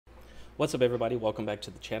What's up, everybody? Welcome back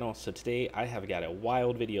to the channel. So today I have got a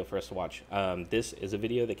wild video for us to watch. This is a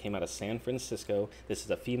video that came out of San Francisco. This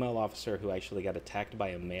is a female officer who actually got attacked by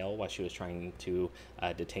a male while she was trying to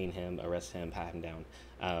detain him, arrest him, pat him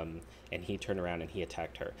down. And he turned around and he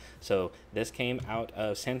attacked her. So this came out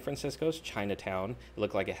of San Francisco's Chinatown. It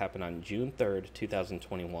looked like it happened on June 3rd,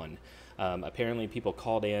 2021. Apparently people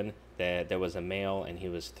called in that there was a male and he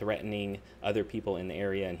was threatening other people in the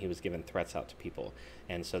area, and he was giving threats out to people.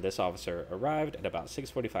 And so this officer arrived at about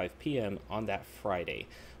 6:45 p.m. on that Friday.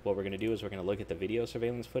 What we're going to do is we're going to look at the video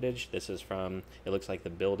surveillance footage. This is from, it looks like the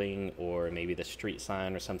building or maybe the street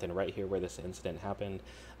sign or something right here where this incident happened.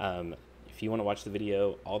 If you want to watch the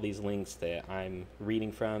video, all these links that I'm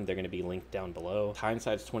reading from, they're going to be linked down below.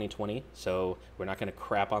 Hindsight's 2020, so we're not going to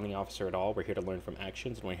crap on the officer at all. We're here to learn from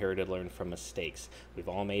actions, and we're here to learn from mistakes. We've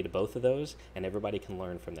all made both of those, and everybody can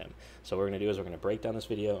learn from them. So what we're going to do is we're going to break down this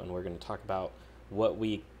video, and we're going to talk about what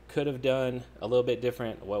we could have done a little bit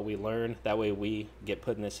different, what we learned. That way we get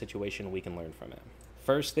put in this situation, we can learn from it.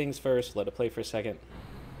 First things first, let it play for a second.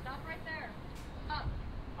 Stop right there. Up.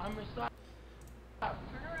 I'm gonna stop.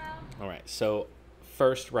 Turn around. All right, so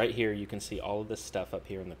first right here, you can see all of this stuff up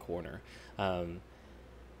here in the corner.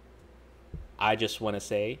 I just want to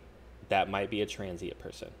say that might be a transient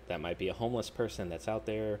person. That might be a homeless person that's out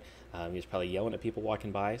there. He's probably yelling at people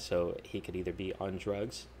walking by, so he could either be on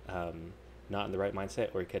drugs, not in the right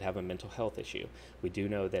mindset, or he could have a mental health issue. We do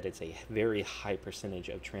know that it's a very high percentage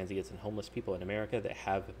of transients and homeless people in America that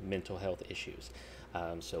have mental health issues.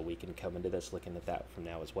 So we can come into this looking at that from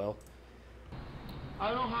now as well. I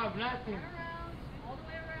don't have nothing. Turn around, all the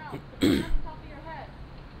way around. Put your hands on top of your head.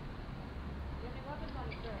 Do you have any weapons on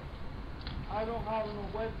you, sir? I don't have no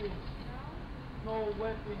weapons. No? No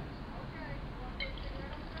weapons. Okay. You want to put your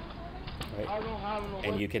cigarette on the ground for me? Right. I don't have no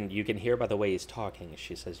weapons. And you can hear by the way he's talking.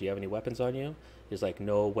 She says, "Do you have any weapons on you?" He's like,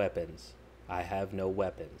 "No weapons. I have no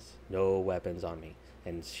weapons. No weapons on me."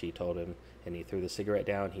 And she told him, and he threw the cigarette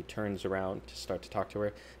down. He turns around to start to talk to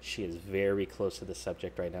her. She is very close to the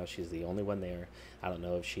subject right now. She's the only one there. I don't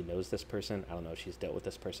know if she knows this person. I don't know if she's dealt with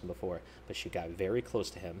this person before, but she got very close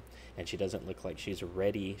to him, and she doesn't look like she's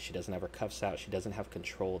ready. She doesn't have her cuffs out. She doesn't have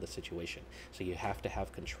control of the situation. So you have to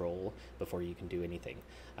have control before you can do anything.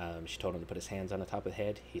 She told him to put his hands on the top of the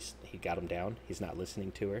head. He got him down. He's not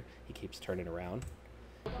listening to her. He keeps turning around.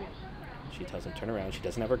 She tells him turn around. She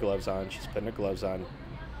doesn't have her gloves on. She's putting her gloves on.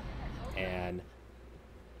 And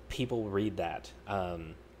people read that.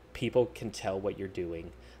 People can tell what you're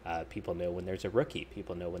doing. People know when there's a rookie.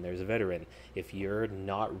 People know when there's a veteran. If you're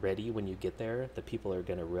not ready when you get there, the people are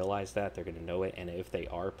going to realize that. They're going to know it. And if they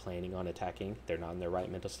are planning on attacking, they're not in their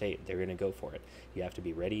right mental state, they're going to go for it. You have to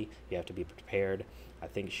be ready. You have to be prepared. I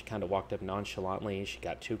think she kind of walked up nonchalantly. She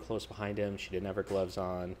got too close behind him. She didn't have her gloves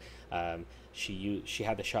on. She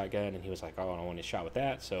had the shotgun, and he was like, "Oh, I don't want to shot with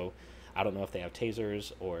that." So I don't know if they have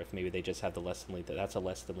tasers or if maybe they just have the less than lethal. That's a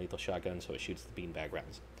less than lethal shotgun, so it shoots the beanbag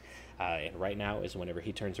rounds. And right now is whenever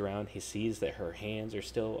he turns around, he sees that her hands are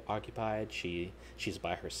still occupied. She's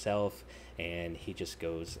by herself, and he just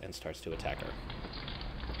goes and starts to attack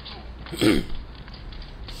her.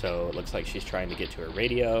 So it looks like she's trying to get to her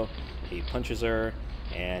radio. He punches her,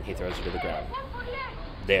 and he throws her to the ground.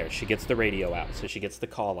 There, she gets the radio out, so she gets the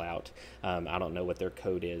call out. I don't know what their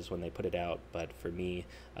code is when they put it out, but for me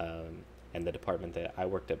and the department that I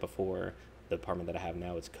worked at before, the department that I have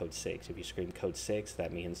now, it's code 6. If you scream code 6,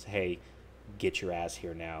 that means, hey, get your ass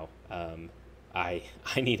here now. I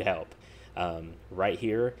need help. Right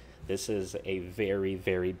here, this is a very,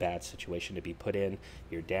 very bad situation to be put in.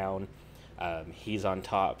 You're down. He's on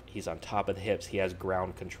top of the hips. He has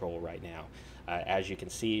ground control right now. As you can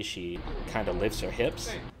see, she kind of lifts her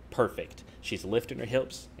hips. Perfect. She's lifting her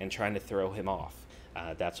hips and trying to throw him off.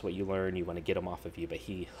 That's what you learn. You want to get him off of you, but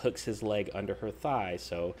he hooks his leg under her thigh,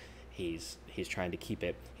 so he's trying to keep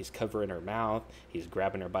it. He's covering her mouth. He's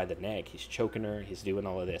grabbing her by the neck. He's choking her. He's doing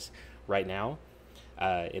all of this. Right now,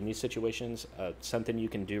 in these situations, something you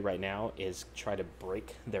can do right now is try to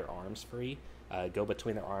break their arms free. Go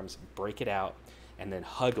between their arms, break it out, and then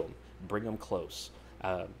hug them. Bring them close.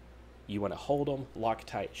 You want to hold them, lock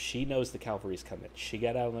tight. She knows the cavalry's coming. She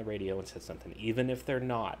got out on the radio and said something. Even if they're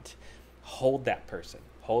not, hold that person.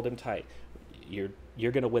 Hold him tight. You're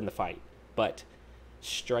going to win the fight. But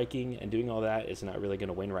striking and doing all that is not really going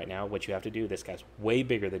to win right now. What you have to do, this guy's way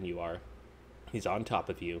bigger than you are. He's on top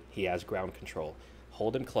of you. He has ground control.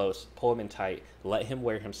 Hold him close. Pull him in tight. Let him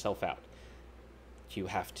wear himself out. You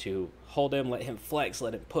have to hold him, let him flex,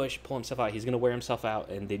 let him push, pull himself out. He's going to wear himself out,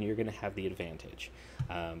 and then you're going to have the advantage.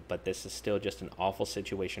 But this is still just an awful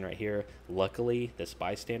situation right here. Luckily, this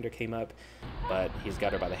bystander came up, but he's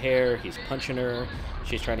got her by the hair. He's punching her.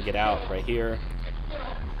 She's trying to get out right here.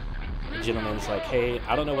 The gentleman's like, hey,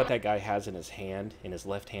 I don't know what that guy has in his hand, in his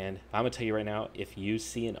left hand. I'm going to tell you right now, if you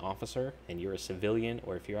see an officer and you're a civilian,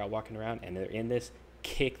 or if you're out walking around and they're in this,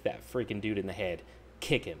 kick that freaking dude in the head.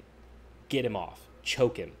 Kick him. Get him off.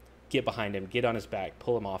 Choke him. Get behind him. Get on his back.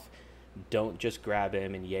 Pull him off. Don't just grab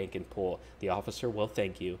him and yank and pull. The officer will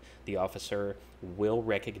thank you. The officer will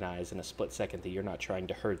recognize in a split second that you're not trying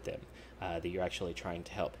to hurt them, that you're actually trying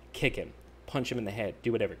to help. Kick him. Punch him in the head.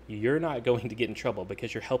 Do whatever. You're not going to get in trouble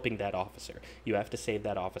because you're helping that officer. You have to save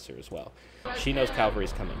that officer as well. She knows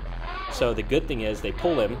cavalry's coming. So the good thing is they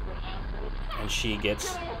pull him, and she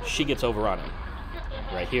gets over on him.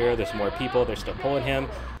 Right here, there's more people. They're still pulling him.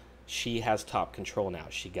 She has top control now.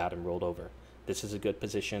 She got him rolled over. This is a good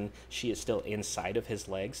position. She is still inside of his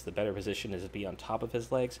legs. The better position is to be on top of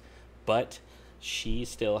his legs, but she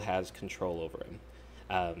still has control over him.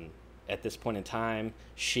 At this point in time,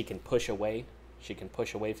 she can push away. She can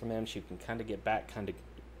push away from him. She can kind of get back,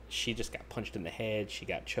 she just got punched in the head. She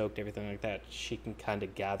got choked, everything like that. She can kind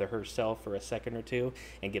of gather herself for a second or two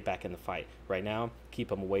and get back in the fight. Right now,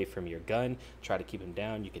 keep him away from your gun. Try to keep him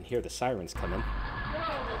down. You can hear the sirens coming.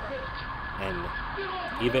 And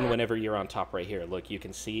even whenever you're on top right here, look, you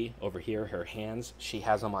can see over here her hands. She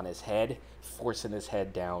has them on his head, forcing his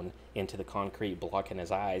head down into the concrete, blocking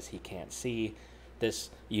his eyes. He can't see. This,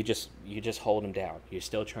 you just hold him down. You're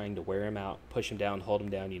still trying to wear him out, push him down, hold him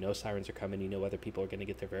down. You know sirens are coming. You know other people are going to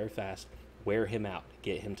get there very fast. Wear him out.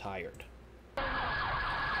 Get him tired.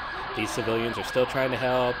 These civilians are still trying to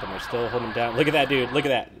help, and they're still holding him down. Look at that, dude. Look at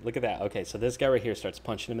that. Look at that. Okay, so this guy right here starts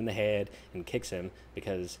punching him in the head and kicks him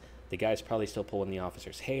because the guy's probably still pulling the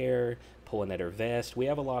officer's hair, pulling at her vest. We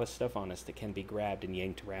have a lot of stuff on us that can be grabbed and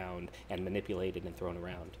yanked around and manipulated and thrown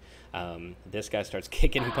around. This guy starts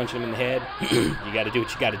kicking and punching him in the head. You got to do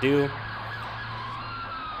what you got to do.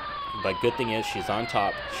 But good thing is she's on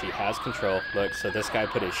top. She has control. Look, so this guy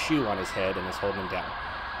put his shoe on his head and is holding him down.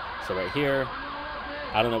 So right here,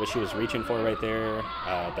 I don't know what she was reaching for right there.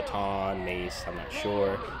 Baton, mace, I'm not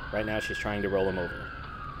sure. Right now she's trying to roll him over.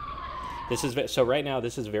 So right now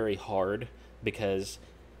this is very hard because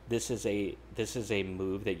this is a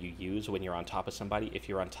move that you use when you're on top of somebody. If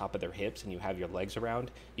you're on top of their hips and you have your legs around,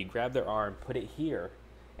 you grab their arm, put it here,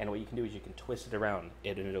 and what you can do is you can twist it around,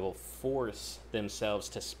 and it will force themselves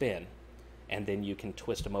to spin, and then you can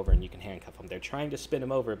twist them over and you can handcuff them. They're trying to spin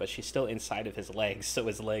him over, but she's still inside of his legs, so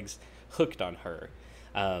his legs hooked on her.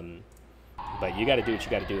 But you got to do what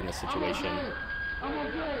you got to do in this situation.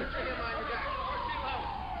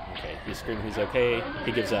 Okay, he's screaming he's okay.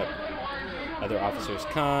 He gives up. Other officers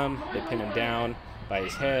come. They pin him down by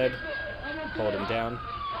his head, hold him down.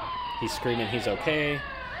 He's screaming he's okay.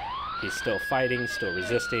 He's still fighting, still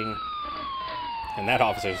resisting. And that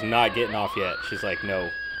officer's not getting off yet. She's like, no,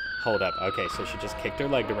 hold up. Okay, so she just kicked her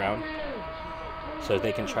leg around so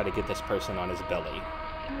they can try to get this person on his belly.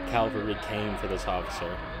 Cavalry came for this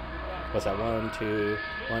officer. What's that? 1, 2,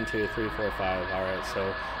 3, 4, 5. All right,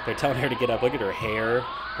 so they're telling her to get up. Look at her hair.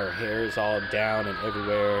 Her hair is all down and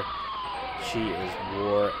everywhere. She is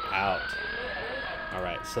wore out. All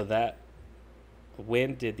right, so that,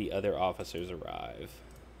 when did the other officers arrive?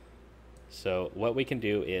 So what we can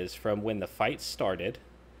do is from when the fight started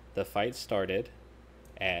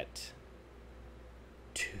at,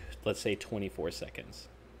 let's say 24 seconds.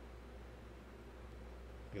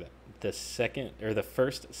 Look at that. The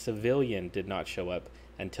first civilian did not show up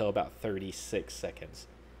until about 36 seconds.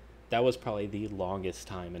 That was probably the longest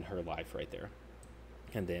time in her life right there.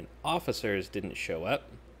 And then officers didn't show up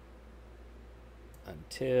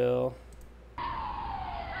until it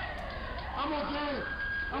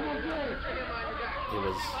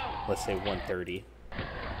was, let's say 1:30.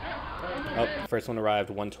 Oh, first one arrived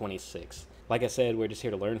 1:26. Like I said, we're just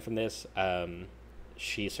here to learn from this.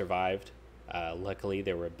 She survived. Luckily,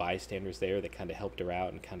 there were bystanders there that kind of helped her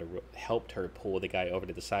out and kind of helped her pull the guy over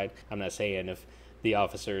to the side. I'm not saying if the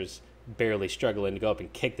officer's barely struggling to go up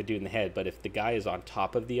and kick the dude in the head, but if the guy is on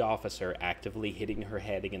top of the officer, actively hitting her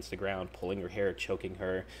head against the ground, pulling her hair, choking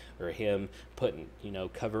her, or him putting,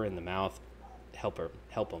 cover in the mouth, help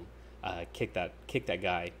him. kick that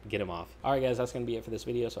guy, get him off. All right, guys, that's going to be it for this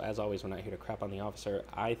video. So as always, we're not here to crap on the officer.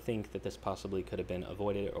 I think that this possibly could have been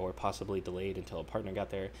avoided or possibly delayed until a partner got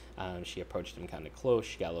there. She approached him kind of close.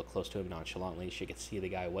 She got a little close to him nonchalantly. She could see the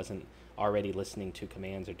guy wasn't already listening to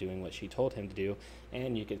commands or doing what she told him to do,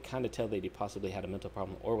 and you could kind of tell that he possibly had a mental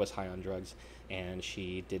problem or was high on drugs, and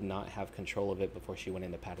she did not have control of it before she went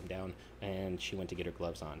in to pat him down, and she went to get her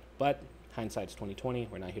gloves on. But hindsight's 2020.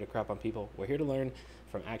 We're not here to crap on people. We're here to learn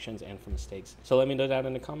from actions and from mistakes. So let me know down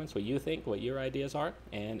in the comments what you think, what your ideas are,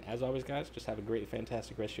 and as always, guys, just have a great,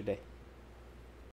 fantastic rest of your day.